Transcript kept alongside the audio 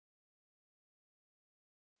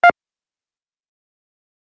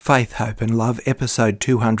Faith, Hope and Love, episode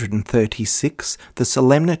 236, The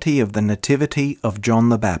Solemnity of the Nativity of John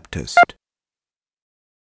the Baptist.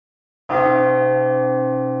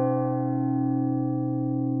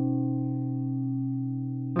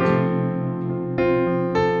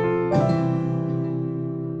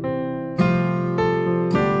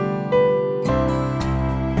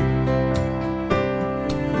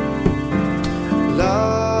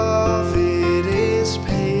 Love, it is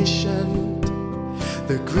patient,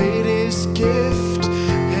 the greatest gift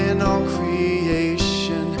in all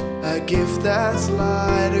creation, a gift that's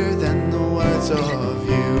lighter than the words of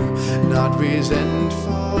you, not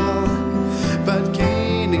resentful, but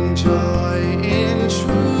gaining joy in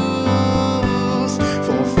truth.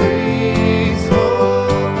 For faith,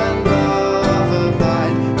 hope, and love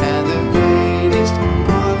abide, and the greatest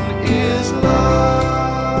one is love.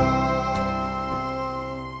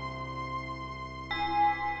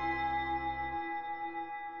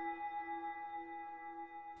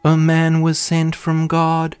 A man was sent from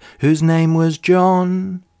God, whose name was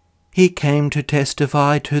John. He came to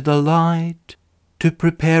testify to the light, to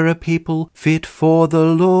prepare a people fit for the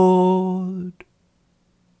Lord.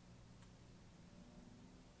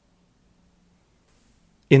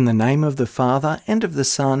 In the name of the Father, and of the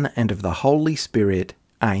Son, and of the Holy Spirit.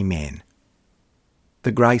 Amen.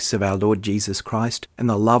 The grace of our Lord Jesus Christ, and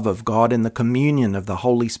the love of God, and the communion of the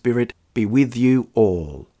Holy Spirit be with you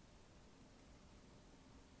all.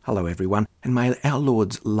 Hello everyone, and may our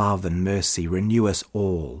Lord's love and mercy renew us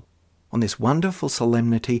all on this wonderful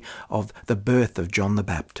solemnity of the birth of John the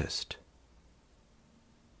Baptist.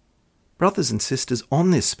 Brothers and sisters, on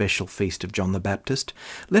this special feast of John the Baptist,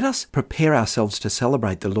 let us prepare ourselves to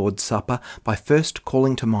celebrate the Lord's Supper by first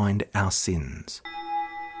calling to mind our sins.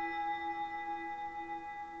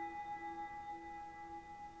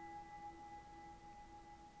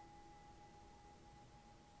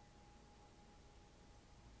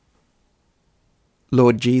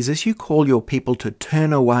 Lord Jesus, you call your people to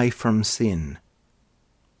turn away from sin.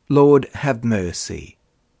 Lord, have mercy.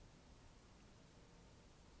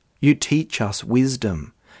 You teach us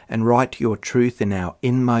wisdom and write your truth in our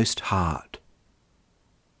inmost heart.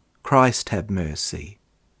 Christ, have mercy.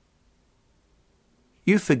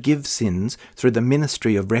 You forgive sins through the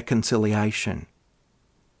ministry of reconciliation.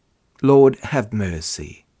 Lord, have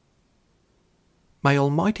mercy. May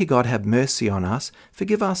Almighty God have mercy on us,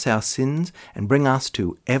 forgive us our sins, and bring us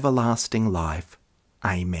to everlasting life.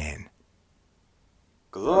 Amen.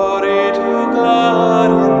 Glory to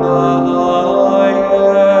God in the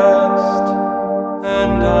highest,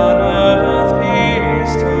 and on earth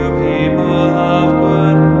peace to people of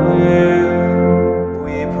good will.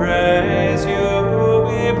 We praise you,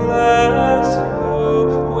 we bless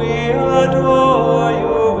you, we adore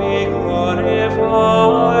you, we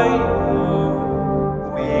glorify you.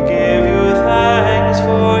 We give you thanks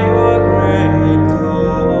for your great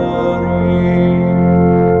glory.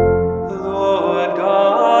 Lord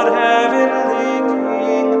God, heavenly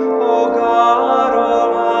King, O God,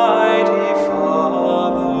 Almighty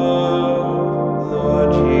Father, Lord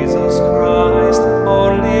Jesus Christ,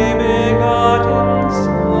 only begotten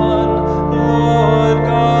Son, Lord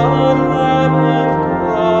God, Lamb of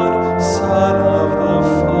God, Son of the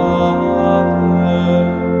Father,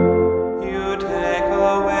 you take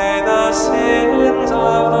away the sins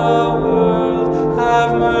of the world,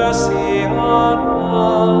 have mercy on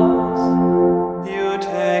us. You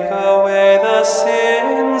take away the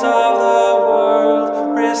sins of the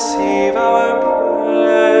world, receive our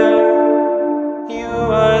prayer. You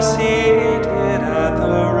are seated at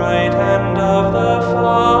the right hand of the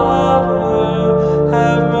Father,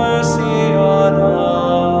 have mercy on us.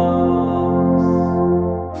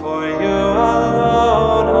 For you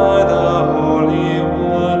alone are the Holy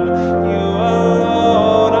One, you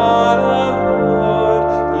alone are the Lord,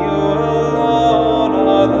 you alone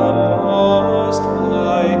are the Most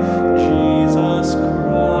High, Jesus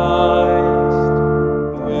Christ,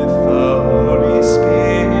 with the Holy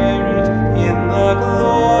Spirit, in the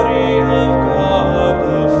glory of God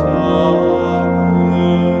the Father.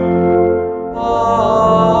 Amen.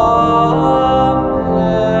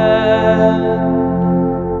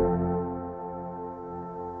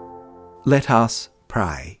 Let us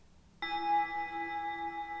pray.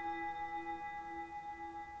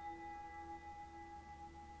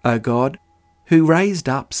 O God, who raised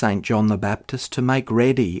up St. John the Baptist to make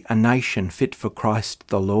ready a nation fit for Christ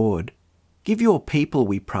the Lord, give your people,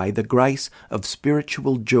 we pray, the grace of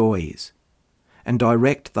spiritual joys, and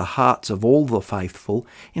direct the hearts of all the faithful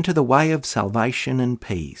into the way of salvation and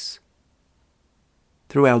peace.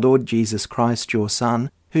 Through our Lord Jesus Christ, your Son,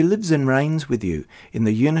 who lives and reigns with you in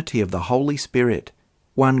the unity of the Holy Spirit,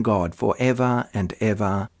 one God for ever and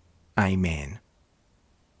ever. Amen.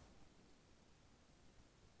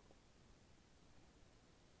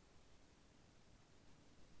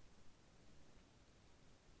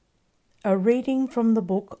 A reading from the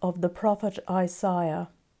book of the prophet Isaiah.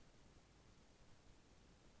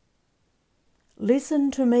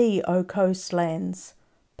 Listen to me, O coastlands.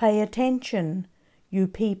 Pay attention, you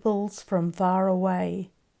peoples from far away.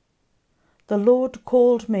 The Lord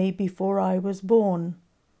called me before I was born.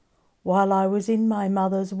 While I was in my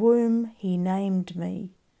mother's womb, he named me.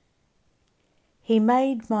 He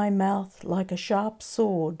made my mouth like a sharp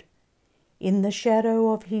sword. In the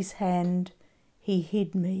shadow of his hand, he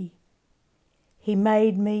hid me. He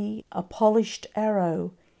made me a polished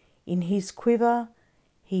arrow. In his quiver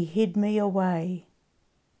he hid me away.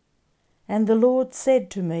 And the Lord said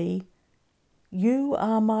to me, You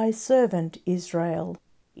are my servant Israel,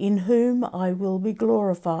 in whom I will be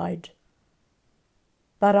glorified.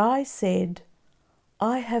 But I said,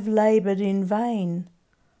 I have laboured in vain.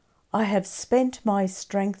 I have spent my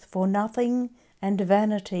strength for nothing and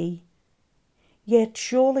vanity. Yet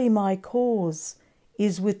surely my cause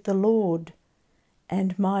is with the Lord,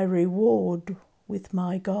 and my reward with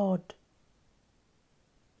my God.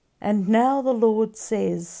 And now the Lord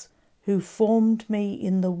says, who formed me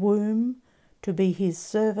in the womb to be his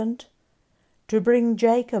servant, to bring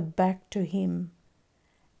Jacob back to him,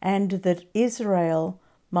 and that Israel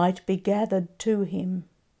might be gathered to him.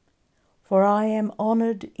 For I am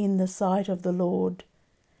honoured in the sight of the Lord,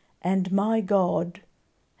 and my God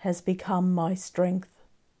has become my strength.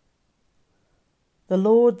 The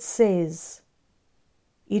Lord says,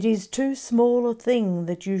 It is too small a thing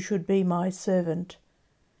that you should be my servant,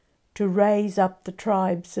 to raise up the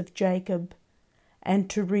tribes of Jacob, and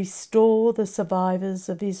to restore the survivors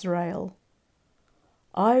of Israel.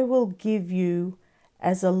 I will give you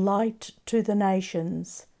as a light to the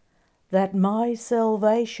nations, that my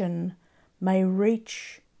salvation may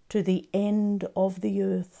reach to the end of the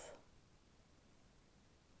earth.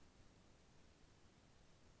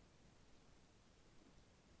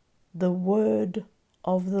 The word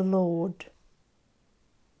of the Lord.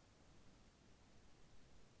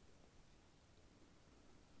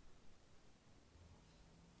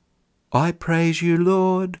 I praise you,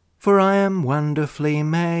 Lord, for I am wonderfully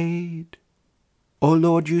made. O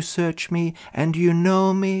Lord, you search me, and you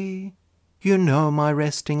know me. You know my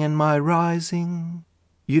resting and my rising.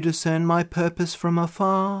 You discern my purpose from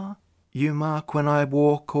afar. You mark when I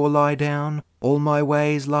walk or lie down. All my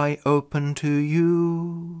ways lie open to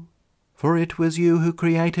you. For it was you who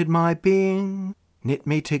created my being, knit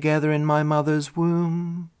me together in my mother's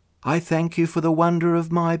womb. I thank you for the wonder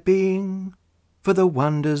of my being, for the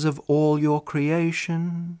wonders of all your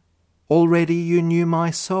creation. Already you knew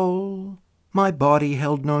my soul. My body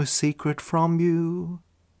held no secret from you.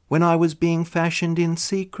 When I was being fashioned in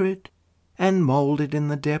secret and moulded in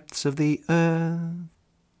the depths of the earth.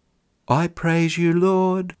 I praise you,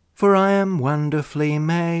 Lord, for I am wonderfully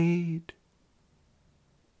made.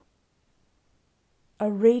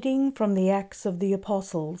 A reading from the Acts of the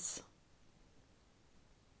Apostles.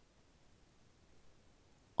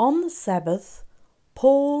 On the Sabbath,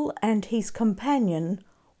 Paul and his companion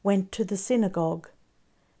went to the synagogue,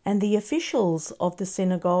 and the officials of the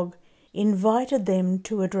synagogue invited them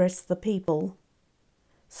to address the people.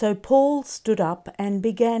 So Paul stood up and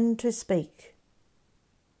began to speak.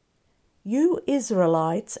 You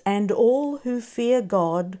Israelites and all who fear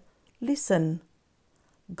God, listen.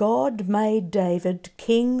 God made David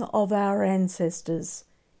king of our ancestors.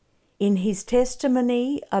 In his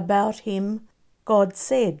testimony about him, God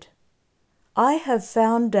said, I have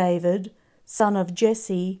found David, son of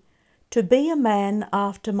Jesse, to be a man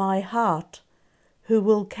after my heart, who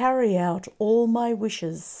will carry out all my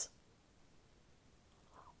wishes.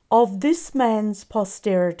 Of this man's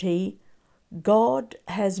posterity, God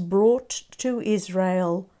has brought to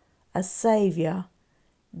Israel a Saviour,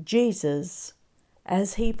 Jesus,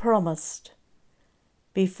 as he promised.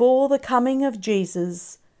 Before the coming of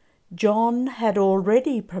Jesus, John had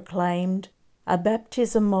already proclaimed a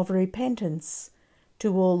baptism of repentance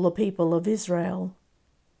to all the people of Israel.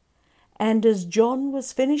 And as John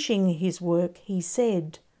was finishing his work, he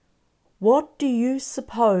said, What do you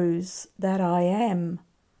suppose that I am?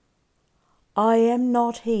 I am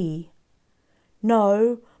not he.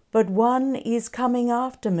 No, but one is coming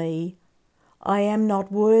after me. I am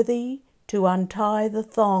not worthy to untie the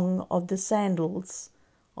thong of the sandals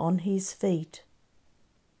on his feet.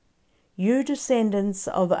 You descendants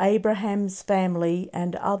of Abraham's family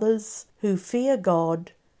and others who fear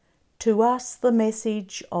God, to us the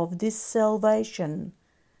message of this salvation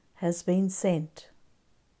has been sent.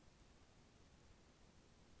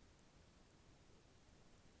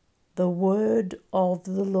 The word of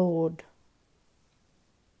the Lord.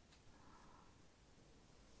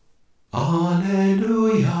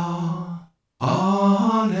 Alleluia,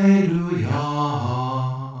 Alleluia,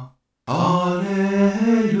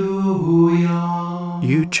 Alleluia.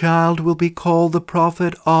 You, child, will be called the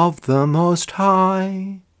prophet of the Most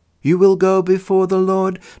High. You will go before the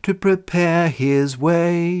Lord to prepare his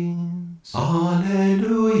ways.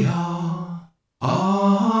 Alleluia,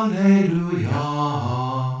 Alleluia,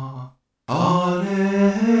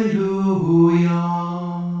 Alleluia.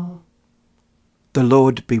 The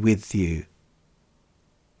Lord be with you.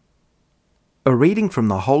 A reading from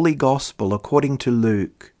the Holy Gospel according to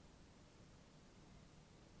Luke.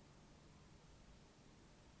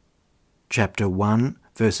 Chapter 1,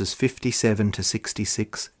 verses 57 to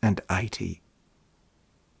 66 and 80.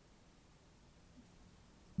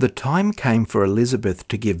 The time came for Elizabeth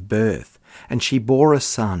to give birth, and she bore a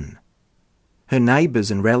son. Her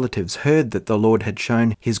neighbours and relatives heard that the Lord had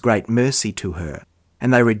shown his great mercy to her,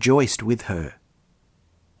 and they rejoiced with her.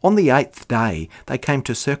 On the 8th day they came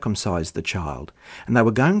to circumcise the child, and they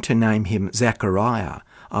were going to name him Zachariah,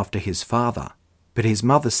 after his father. But his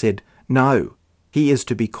mother said, "No, he is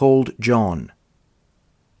to be called John."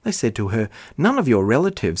 They said to her, "None of your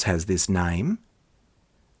relatives has this name."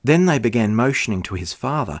 Then they began motioning to his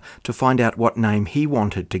father to find out what name he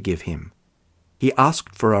wanted to give him. He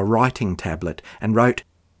asked for a writing tablet and wrote,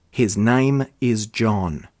 "His name is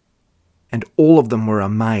John." And all of them were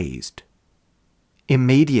amazed.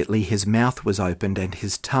 Immediately his mouth was opened and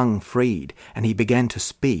his tongue freed, and he began to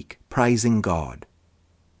speak, praising God.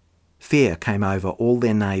 Fear came over all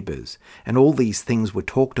their neighbours, and all these things were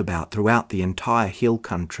talked about throughout the entire hill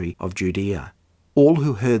country of Judea. All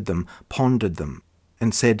who heard them pondered them,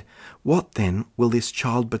 and said, "What then will this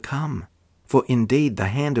child become? For indeed the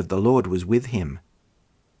hand of the Lord was with him."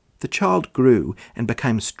 The child grew and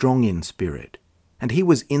became strong in spirit, and he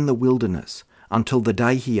was in the wilderness until the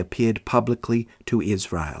day he appeared publicly to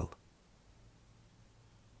Israel.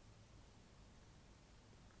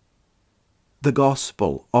 The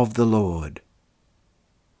Gospel of the Lord.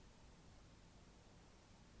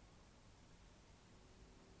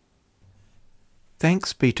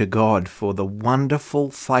 Thanks be to God for the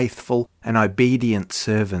wonderful, faithful and obedient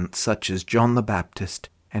servants such as John the Baptist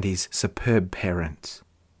and his superb parents.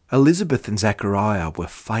 Elizabeth and Zachariah were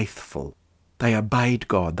faithful. They obeyed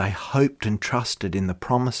God. They hoped and trusted in the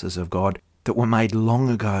promises of God that were made long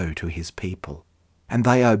ago to his people. And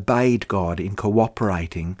they obeyed God in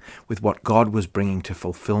cooperating with what God was bringing to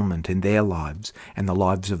fulfillment in their lives and the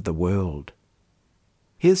lives of the world.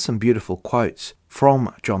 Here's some beautiful quotes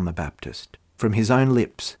from John the Baptist. From his own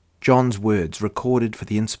lips, John's words, recorded for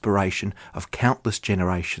the inspiration of countless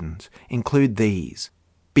generations, include these: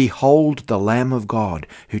 "Behold the Lamb of God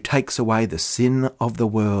who takes away the sin of the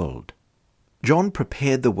world." John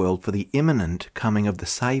prepared the world for the imminent coming of the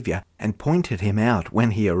Saviour and pointed him out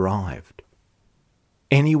when he arrived.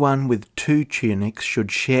 Anyone with 2 tunics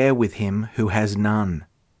should share with him who has none.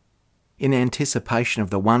 In anticipation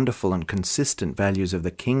of the wonderful and consistent values of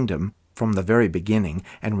the kingdom from the very beginning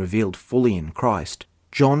and revealed fully in Christ,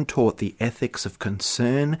 John taught the ethics of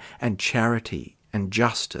concern and charity and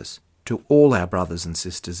justice to all our brothers and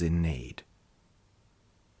sisters in need.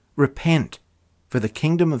 Repent, for the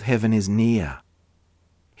kingdom of heaven is near.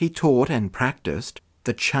 He taught and practiced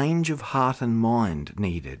the change of heart and mind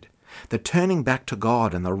needed, the turning back to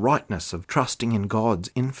God and the rightness of trusting in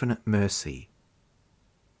God's infinite mercy.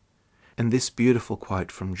 And this beautiful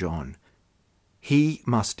quote from John: "He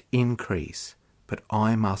must increase, but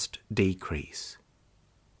I must decrease."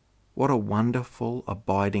 What a wonderful,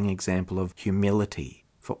 abiding example of humility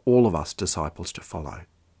for all of us disciples to follow.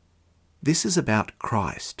 This is about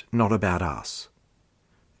Christ, not about us.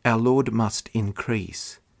 Our Lord must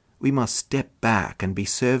increase. We must step back and be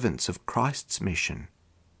servants of Christ's mission.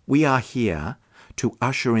 We are here to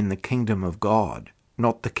usher in the kingdom of God,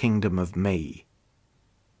 not the kingdom of me.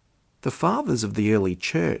 The fathers of the early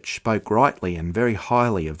church spoke rightly and very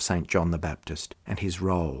highly of St. John the Baptist and his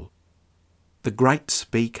role. The great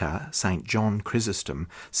speaker, St. John Chrysostom,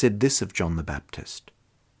 said this of John the Baptist: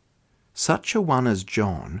 "Such a one as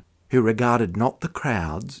John, who regarded not the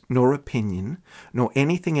crowds, nor opinion, nor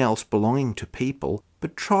anything else belonging to people,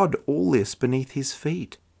 but trod all this beneath his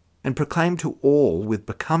feet, and proclaimed to all with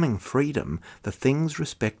becoming freedom the things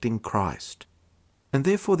respecting Christ." And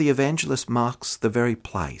therefore the evangelist marks the very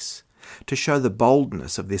place to show the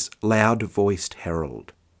boldness of this loud-voiced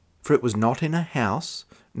herald. For it was not in a house,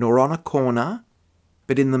 nor on a corner,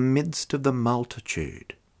 but in the midst of the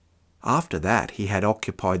multitude. After that he had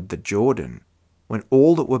occupied the Jordan, when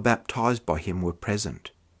all that were baptized by him were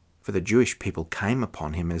present. for the Jewish people came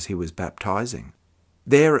upon him as he was baptizing.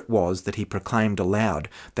 There it was that he proclaimed aloud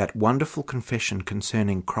that wonderful confession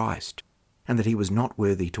concerning Christ, and that he was not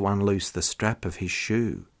worthy to unloose the strap of his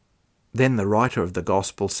shoe. Then the writer of the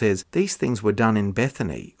Gospel says these things were done in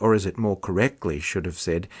Bethany, or as it more correctly should have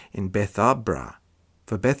said, in Bethabra,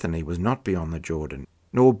 for Bethany was not beyond the Jordan,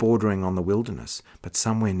 nor bordering on the wilderness, but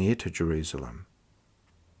somewhere near to Jerusalem.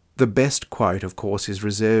 The best quote, of course, is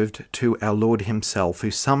reserved to our Lord himself,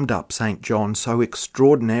 who summed up St. John so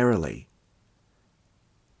extraordinarily.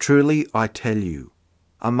 "Truly I tell you,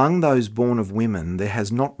 among those born of women there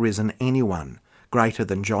has not risen anyone greater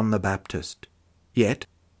than John the Baptist. Yet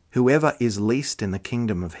whoever is least in the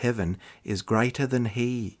kingdom of heaven is greater than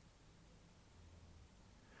he."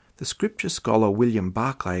 The scripture scholar William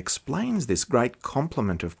Barclay explains this great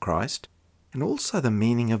compliment of Christ and also the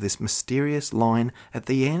meaning of this mysterious line at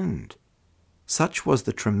the end. Such was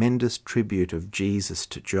the tremendous tribute of Jesus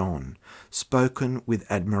to John, spoken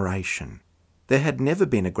with admiration. There had never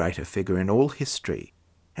been a greater figure in all history.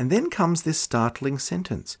 And then comes this startling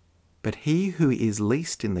sentence, "But he who is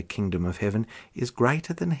least in the kingdom of heaven is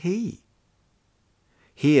greater than he."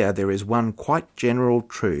 Here there is one quite general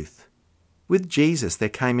truth. With Jesus there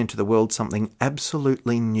came into the world something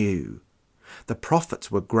absolutely new. The prophets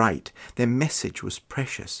were great, their message was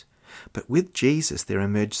precious, but with Jesus there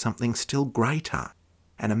emerged something still greater,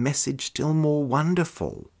 and a message still more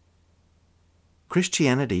wonderful.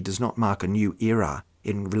 Christianity does not mark a new era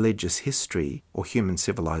in religious history or human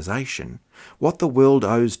civilization. What the world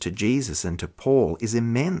owes to Jesus and to Paul is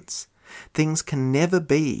immense. Things can never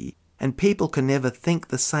be, and people can never think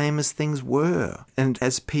the same as things were, and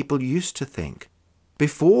as people used to think.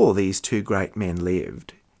 Before these two great men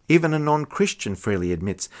lived, even a non-Christian freely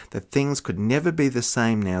admits that things could never be the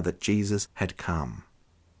same now that Jesus had come.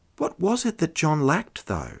 What was it that John lacked,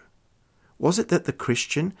 though? Was it that the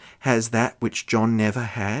Christian has that which John never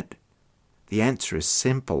had? The answer is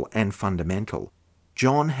simple and fundamental.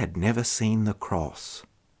 John had never seen the cross.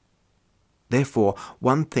 Therefore,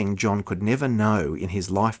 one thing John could never know in his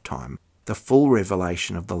lifetime, the full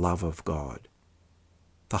revelation of the love of God.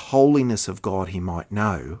 The holiness of God he might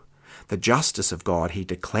know, the justice of God he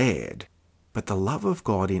declared, but the love of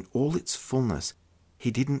God in all its fullness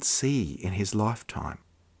he didn't see in his lifetime.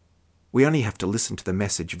 We only have to listen to the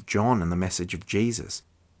message of John and the message of Jesus.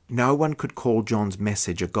 No one could call John's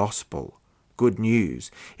message a gospel, good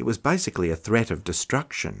news. It was basically a threat of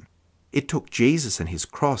destruction. It took Jesus and his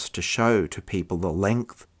cross to show to people the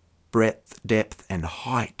length, breadth, depth, and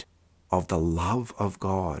height of the love of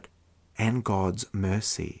God and God's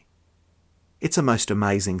mercy. It's a most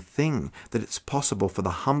amazing thing that it's possible for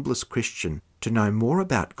the humblest Christian to know more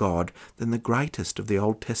about God than the greatest of the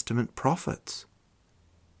Old Testament prophets.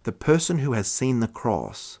 The person who has seen the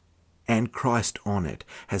cross and Christ on it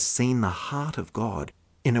has seen the heart of God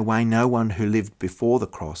in a way no one who lived before the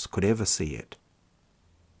cross could ever see it.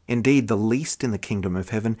 Indeed, the least in the kingdom of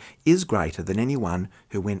heaven is greater than anyone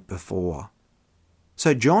who went before.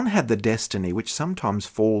 So John had the destiny which sometimes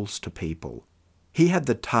falls to people. He had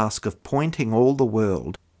the task of pointing all the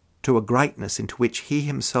world to a greatness into which he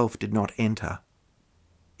himself did not enter.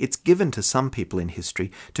 It's given to some people in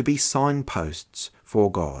history to be signposts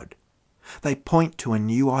for God. They point to a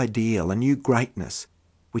new ideal, a new greatness,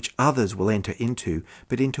 which others will enter into,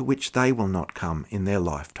 but into which they will not come in their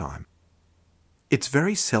lifetime. It's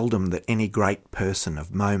very seldom that any great person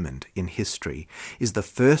of moment in history is the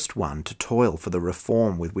first one to toil for the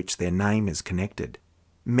reform with which their name is connected.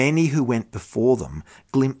 Many who went before them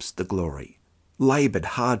glimpsed the glory, laboured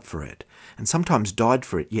hard for it, and sometimes died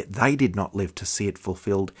for it, yet they did not live to see it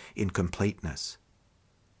fulfilled in completeness.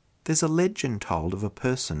 There's a legend told of a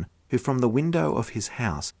person who from the window of his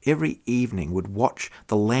house every evening would watch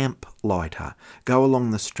the lamp lighter go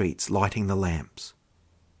along the streets lighting the lamps.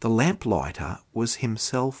 The lamplighter was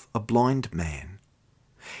himself a blind man.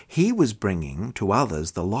 He was bringing to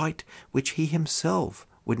others the light which he himself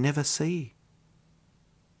would never see.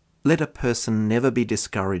 Let a person never be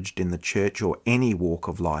discouraged in the church or any walk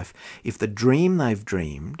of life if the dream they've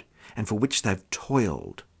dreamed and for which they've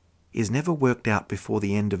toiled is never worked out before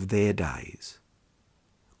the end of their days.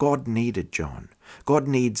 God needed John. God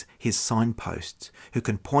needs his signposts who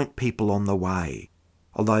can point people on the way,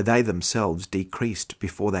 although they themselves decreased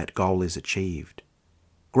before that goal is achieved.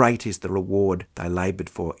 Great is the reward they laboured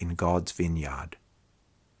for in God's vineyard.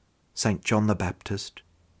 St. John the Baptist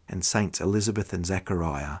and Saints Elizabeth and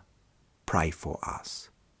Zachariah, pray for us.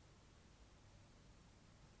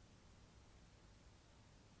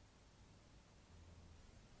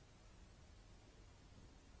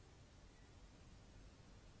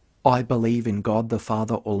 I believe in God the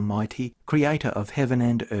Father Almighty, creator of heaven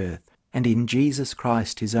and earth, and in Jesus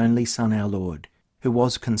Christ, his only Son, our Lord, who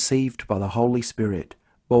was conceived by the Holy Spirit,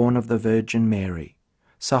 born of the Virgin Mary,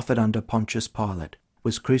 suffered under Pontius Pilate,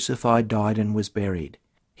 was crucified, died, and was buried.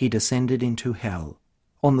 He descended into hell.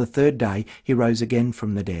 On the third day he rose again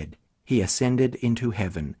from the dead. He ascended into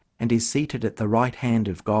heaven, and is seated at the right hand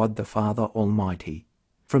of God the Father Almighty.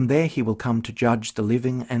 From there he will come to judge the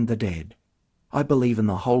living and the dead. I believe in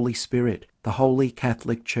the Holy Spirit, the Holy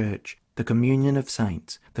Catholic Church, the communion of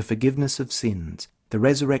saints, the forgiveness of sins, the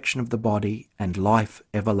resurrection of the body, and life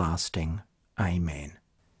everlasting. Amen.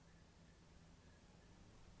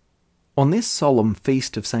 On this solemn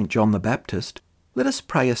feast of St. John the Baptist, let us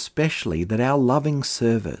pray especially that our loving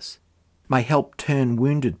service may help turn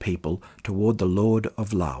wounded people toward the Lord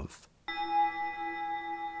of love.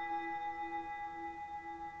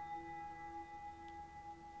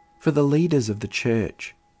 For the leaders of the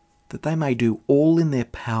Church, that they may do all in their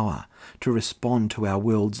power to respond to our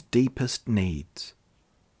world's deepest needs.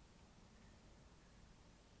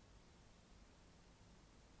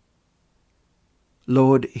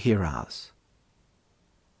 Lord, hear us.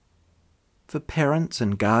 For parents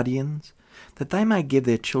and guardians, that they may give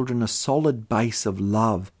their children a solid base of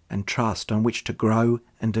love and trust on which to grow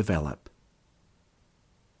and develop.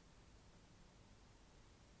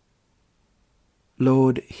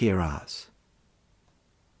 Lord, hear us.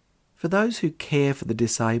 For those who care for the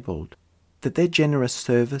disabled, that their generous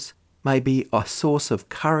service may be a source of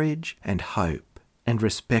courage and hope and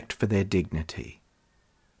respect for their dignity.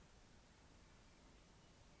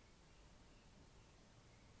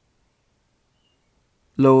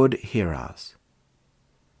 Lord, hear us.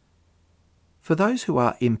 For those who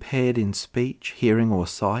are impaired in speech, hearing or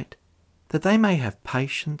sight, that they may have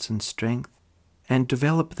patience and strength and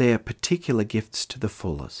develop their particular gifts to the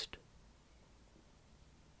fullest.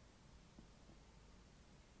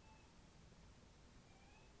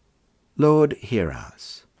 Lord, hear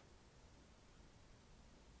us.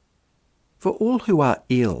 For all who are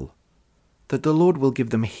ill, that the Lord will give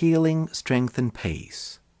them healing, strength and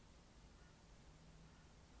peace.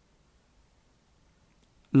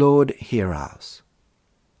 Lord, hear us.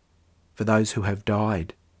 For those who have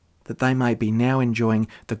died, that they may be now enjoying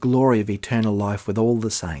the glory of eternal life with all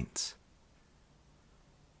the saints.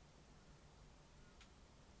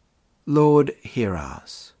 Lord, hear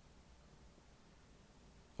us.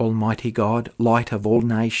 Almighty God, light of all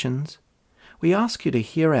nations, we ask you to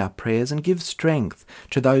hear our prayers and give strength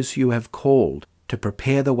to those you have called to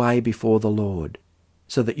prepare the way before the Lord,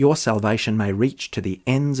 so that your salvation may reach to the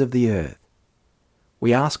ends of the earth.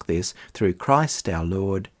 We ask this through Christ our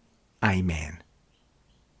Lord. Amen.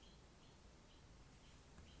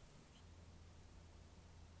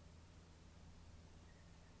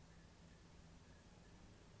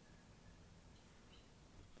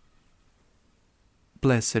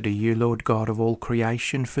 Blessed are you, Lord God of all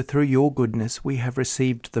creation, for through your goodness we have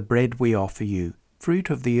received the bread we offer you, fruit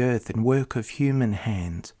of the earth and work of human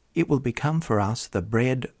hands. It will become for us the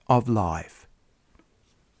bread of life.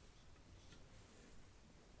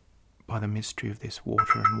 By the mystery of this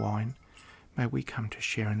water and wine, may we come to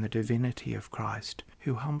share in the divinity of Christ,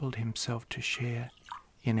 who humbled himself to share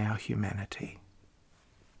in our humanity.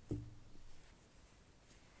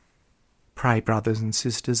 Pray, brothers and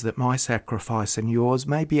sisters, that my sacrifice and yours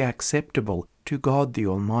may be acceptable to God the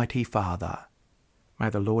Almighty Father. May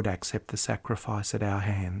the Lord accept the sacrifice at our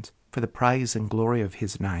hands, for the praise and glory of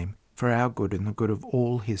his name, for our good and the good of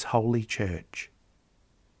all his holy church.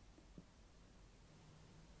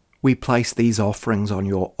 We place these offerings on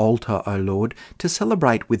your altar, O Lord, to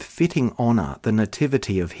celebrate with fitting honour the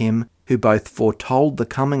nativity of him who both foretold the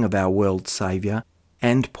coming of our world's Saviour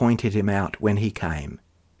and pointed him out when he came,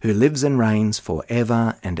 who lives and reigns for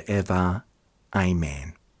ever and ever.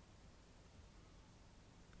 Amen.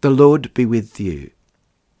 The Lord be with you.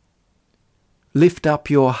 Lift up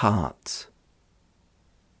your hearts.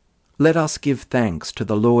 Let us give thanks to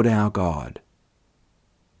the Lord our God.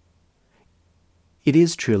 It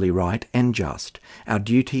is truly right and just, our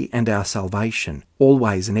duty and our salvation,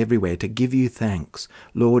 always and everywhere to give you thanks,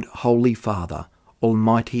 Lord, Holy Father,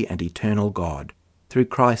 Almighty and eternal God, through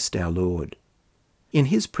Christ our Lord. In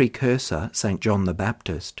his precursor, St. John the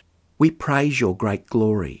Baptist, we praise your great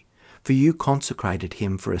glory, for you consecrated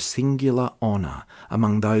him for a singular honour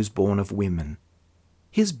among those born of women.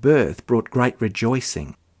 His birth brought great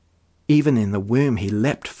rejoicing. Even in the womb he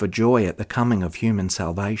leapt for joy at the coming of human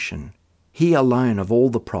salvation. He alone of all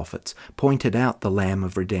the prophets pointed out the Lamb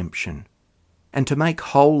of redemption. And to make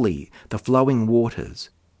holy the flowing waters,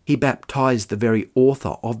 he baptized the very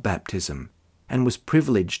author of baptism, and was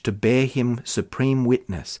privileged to bear him supreme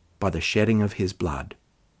witness by the shedding of his blood.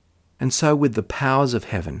 And so with the powers of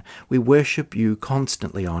heaven we worship you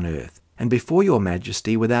constantly on earth, and before your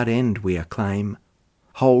majesty without end we acclaim,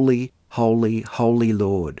 Holy, holy, holy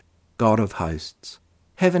Lord, God of hosts.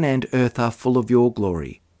 Heaven and earth are full of your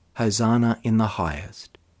glory. Hosanna in the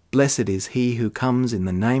highest. Blessed is he who comes in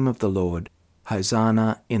the name of the Lord.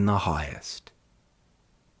 Hosanna in the highest.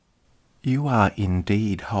 You are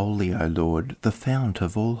indeed holy, O Lord, the fount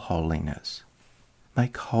of all holiness.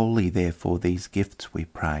 Make holy, therefore, these gifts, we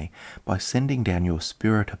pray, by sending down your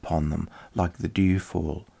Spirit upon them like the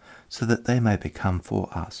dewfall, so that they may become for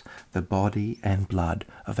us the body and blood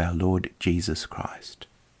of our Lord Jesus Christ.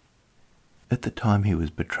 At the time he was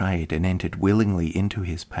betrayed and entered willingly into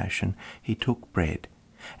his passion, he took bread,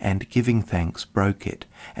 and giving thanks broke it,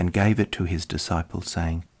 and gave it to his disciples,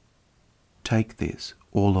 saying, Take this,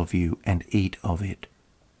 all of you, and eat of it,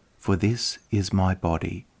 for this is my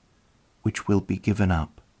body, which will be given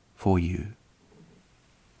up for you.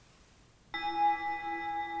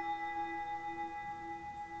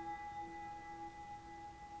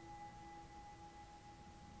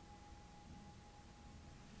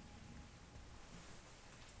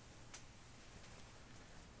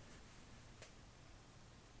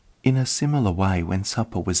 In a similar way, when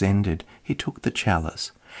supper was ended, he took the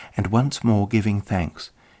chalice, and once more giving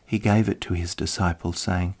thanks, he gave it to his disciples,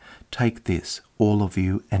 saying, Take this, all of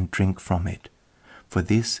you, and drink from it, for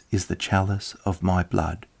this is the chalice of my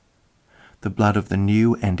blood, the blood of the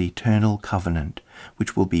new and eternal covenant,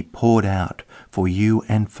 which will be poured out for you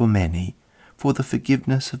and for many, for the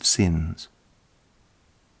forgiveness of sins.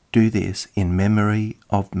 Do this in memory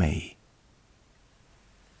of me.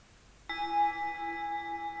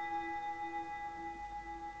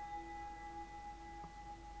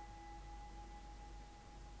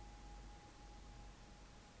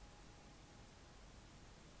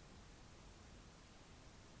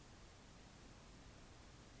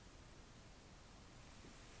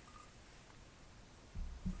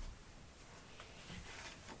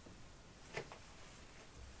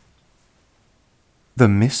 The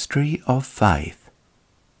mystery of faith.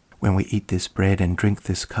 When we eat this bread and drink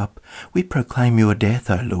this cup, we proclaim your death,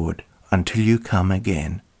 O Lord, until you come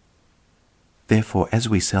again. Therefore, as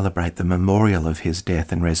we celebrate the memorial of his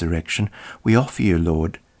death and resurrection, we offer you,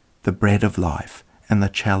 Lord, the bread of life and the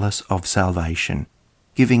chalice of salvation,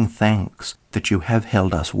 giving thanks that you have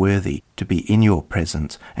held us worthy to be in your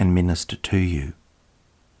presence and minister to you.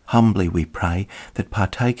 Humbly we pray that,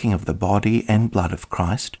 partaking of the body and blood of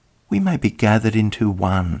Christ, we may be gathered into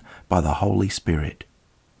one by the Holy Spirit.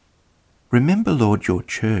 Remember, Lord, your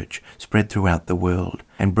church spread throughout the world,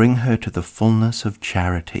 and bring her to the fullness of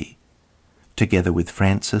charity, together with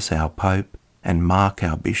Francis, our Pope, and Mark,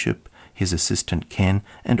 our Bishop, his assistant Ken,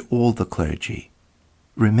 and all the clergy.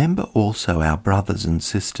 Remember also our brothers and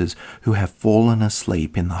sisters who have fallen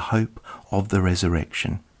asleep in the hope of the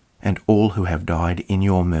resurrection, and all who have died in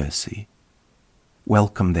your mercy.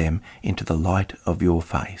 Welcome them into the light of your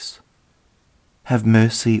face. Have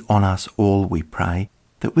mercy on us all, we pray,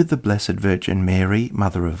 that with the Blessed Virgin Mary,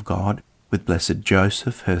 Mother of God, with blessed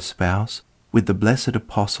Joseph, her spouse, with the blessed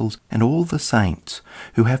apostles and all the saints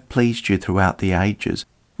who have pleased you throughout the ages,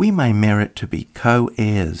 we may merit to be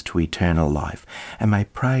co-heirs to eternal life, and may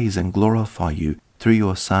praise and glorify you through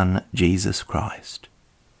your Son, Jesus Christ.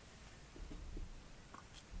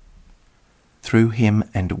 Through him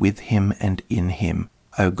and with him and in him,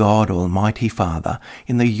 O God, Almighty Father,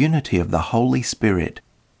 in the unity of the Holy Spirit,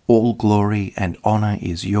 all glory and honour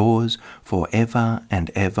is yours for ever and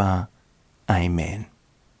ever. Amen.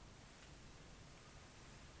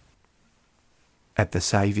 At the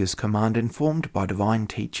Saviour's command, informed by divine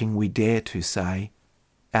teaching, we dare to say,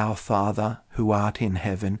 Our Father, who art in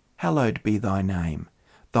heaven, hallowed be thy name.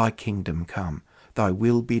 Thy kingdom come, thy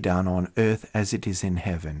will be done on earth as it is in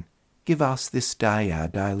heaven. Give us this day our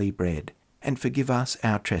daily bread, and forgive us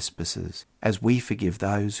our trespasses, as we forgive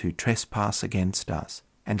those who trespass against us.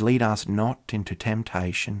 And lead us not into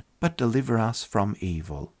temptation, but deliver us from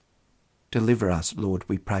evil. Deliver us, Lord,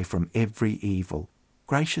 we pray, from every evil.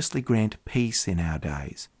 Graciously grant peace in our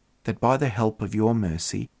days, that by the help of your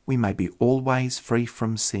mercy we may be always free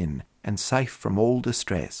from sin and safe from all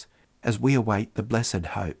distress, as we await the blessed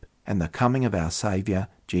hope and the coming of our Saviour,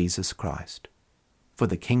 Jesus Christ. For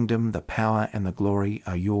the kingdom, the power, and the glory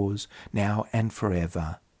are yours, now and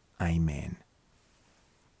forever. Amen.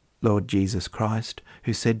 Lord Jesus Christ,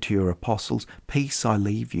 who said to your apostles, Peace I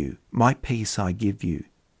leave you, my peace I give you,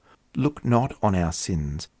 look not on our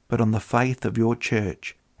sins, but on the faith of your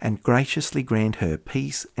church, and graciously grant her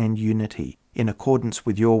peace and unity, in accordance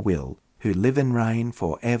with your will, who live and reign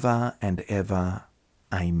for ever and ever.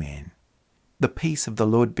 Amen. The peace of the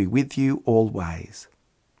Lord be with you always.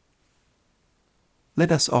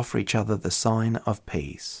 Let us offer each other the sign of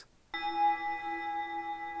peace.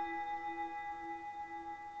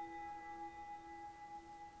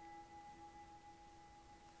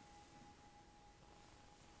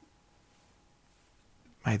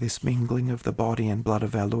 May this mingling of the body and blood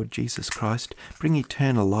of our Lord Jesus Christ bring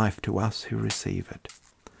eternal life to us who receive it.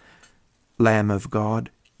 Lamb of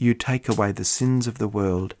God, you take away the sins of the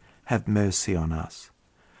world, have mercy on us.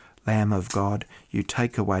 Lamb of God, you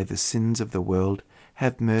take away the sins of the world,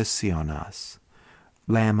 have mercy on us.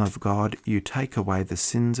 Lamb of God, you take away the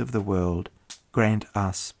sins of the world, grant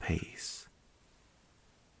us peace.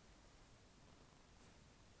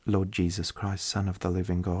 Lord Jesus Christ, Son of the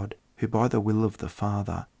living God, who by the will of the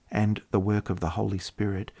Father and the work of the Holy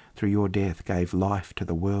Spirit through your death gave life to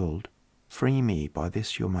the world, free me by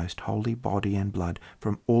this your most holy body and blood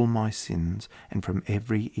from all my sins and from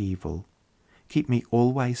every evil. Keep me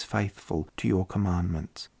always faithful to your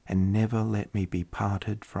commandments, and never let me be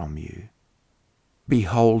parted from you.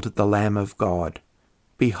 Behold the Lamb of God.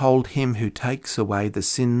 Behold him who takes away the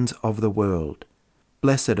sins of the world.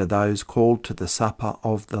 Blessed are those called to the supper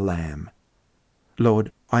of the Lamb.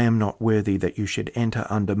 Lord, I am not worthy that you should enter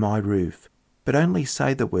under my roof, but only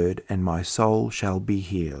say the word, and my soul shall be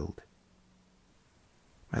healed.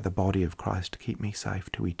 May the body of Christ keep me safe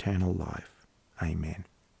to eternal life. Amen.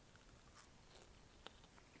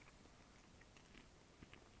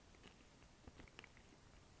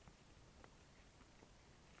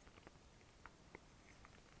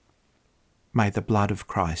 May the blood of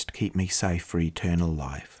Christ keep me safe for eternal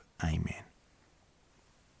life. Amen.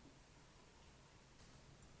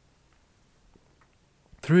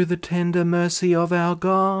 Through the tender mercy of our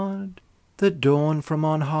God, the dawn from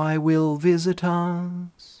on high will visit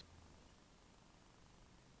us.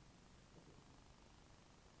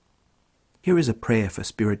 Here is a prayer for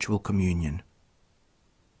spiritual communion.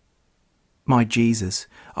 My Jesus,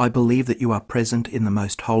 I believe that you are present in the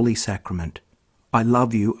most holy sacrament. I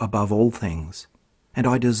love you above all things, and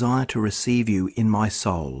I desire to receive you in my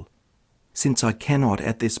soul. Since I cannot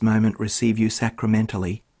at this moment receive you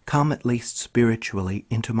sacramentally, come at least spiritually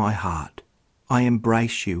into my heart. I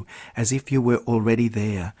embrace you as if you were already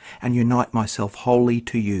there, and unite myself wholly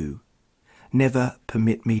to you. Never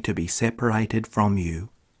permit me to be separated from you.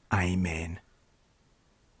 Amen.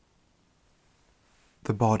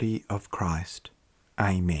 The body of Christ.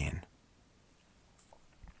 Amen.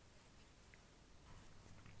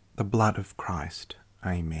 The blood of Christ.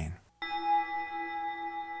 Amen.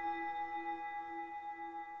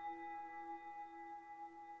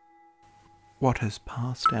 What has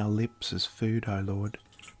passed our lips as food, O Lord,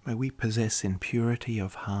 may we possess in purity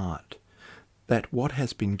of heart, that what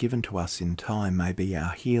has been given to us in time may be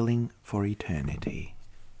our healing for eternity.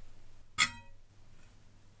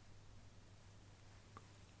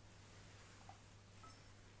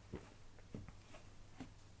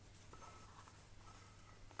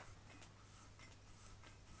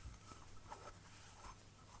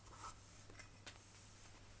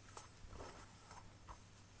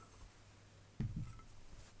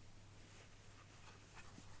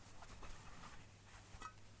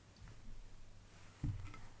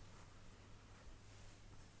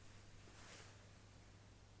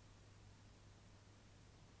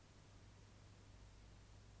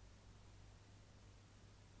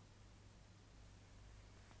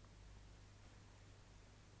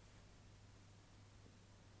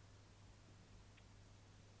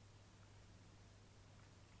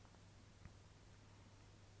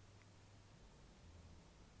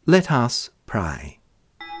 Let us pray.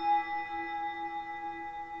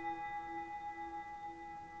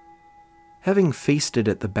 Having feasted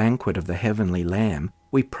at the banquet of the heavenly Lamb,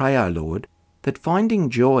 we pray, O Lord, that finding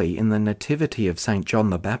joy in the nativity of St. John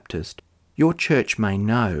the Baptist, your Church may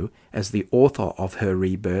know, as the author of her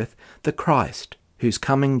rebirth, the Christ whose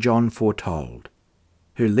coming John foretold,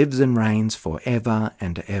 who lives and reigns for ever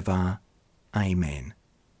and ever. Amen.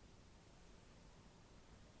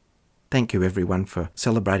 Thank you everyone for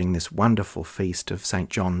celebrating this wonderful feast of St.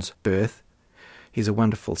 John's birth. He's a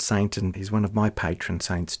wonderful saint and he's one of my patron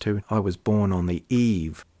saints too. I was born on the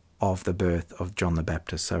eve of the birth of John the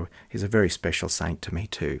Baptist, so he's a very special saint to me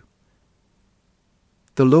too.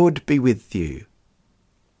 The Lord be with you.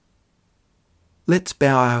 Let's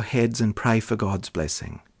bow our heads and pray for God's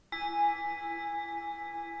blessing.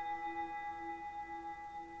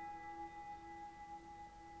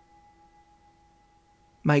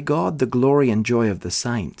 May God, the glory and joy of the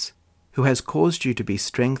saints, who has caused you to be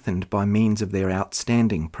strengthened by means of their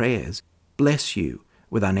outstanding prayers, bless you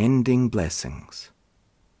with unending blessings.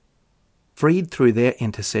 freed through their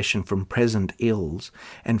intercession from present ills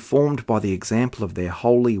and formed by the example of their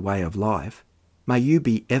holy way of life, may you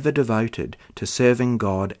be ever devoted to serving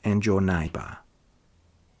God and your neighbour.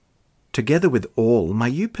 Together with all, may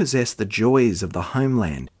you possess the joys of the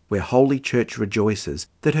homeland where Holy Church rejoices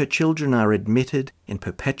that her children are admitted in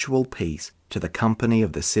perpetual peace to the company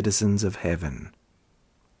of the citizens of heaven.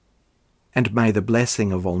 And may the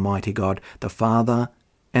blessing of Almighty God, the Father,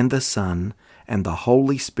 and the Son, and the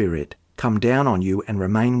Holy Spirit come down on you and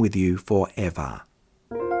remain with you forever.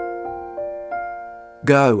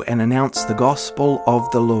 Go and announce the gospel of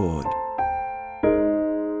the Lord.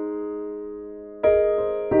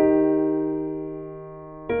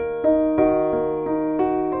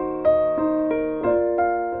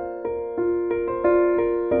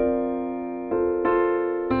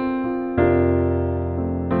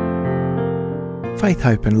 Faith,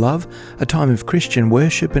 Hope and Love, a time of Christian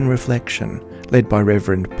worship and reflection, led by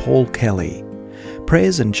Reverend Paul Kelly.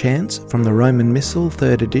 Prayers and chants from the Roman Missal,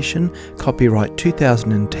 3rd edition, copyright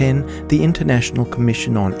 2010, the International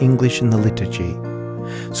Commission on English in the Liturgy.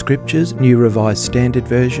 Scriptures, New Revised Standard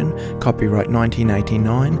Version, copyright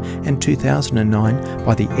 1989 and 2009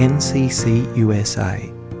 by the NCC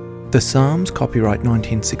USA. The Psalms, copyright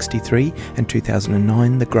 1963 and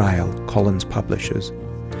 2009, The Grail, Collins Publishers.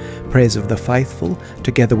 Prayers of the Faithful,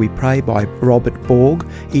 Together We Pray by Robert Borg,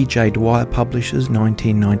 E.J. Dwyer Publishers,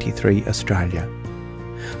 1993, Australia.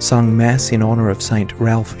 Sung Mass in honour of St.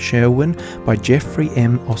 Ralph Sherwin by Jeffrey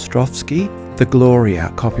M. Ostrovsky, The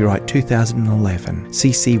Gloria, copyright 2011,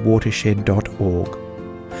 ccwatershed.org.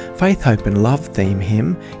 Faith, Hope and Love theme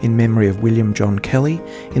hymn in memory of William John Kelly,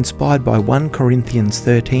 inspired by 1 Corinthians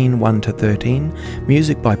 13, 1-13,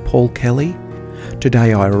 music by Paul Kelly.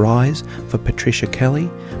 Today I Arise for Patricia Kelly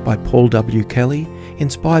by Paul W. Kelly,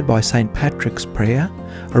 inspired by St. Patrick's Prayer,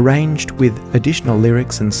 arranged with additional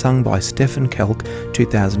lyrics and sung by Stephen Kelk,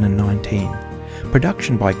 2019.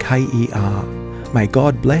 Production by KER. May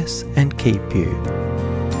God bless and keep you.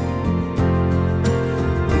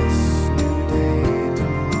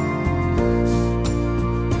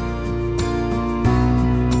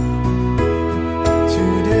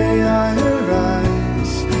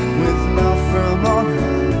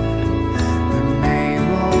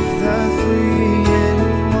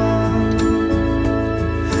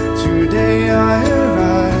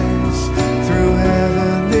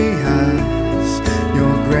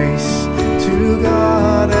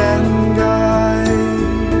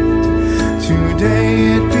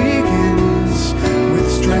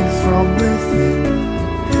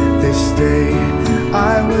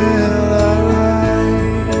 I will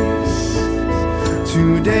arise.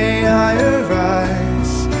 Today I arise.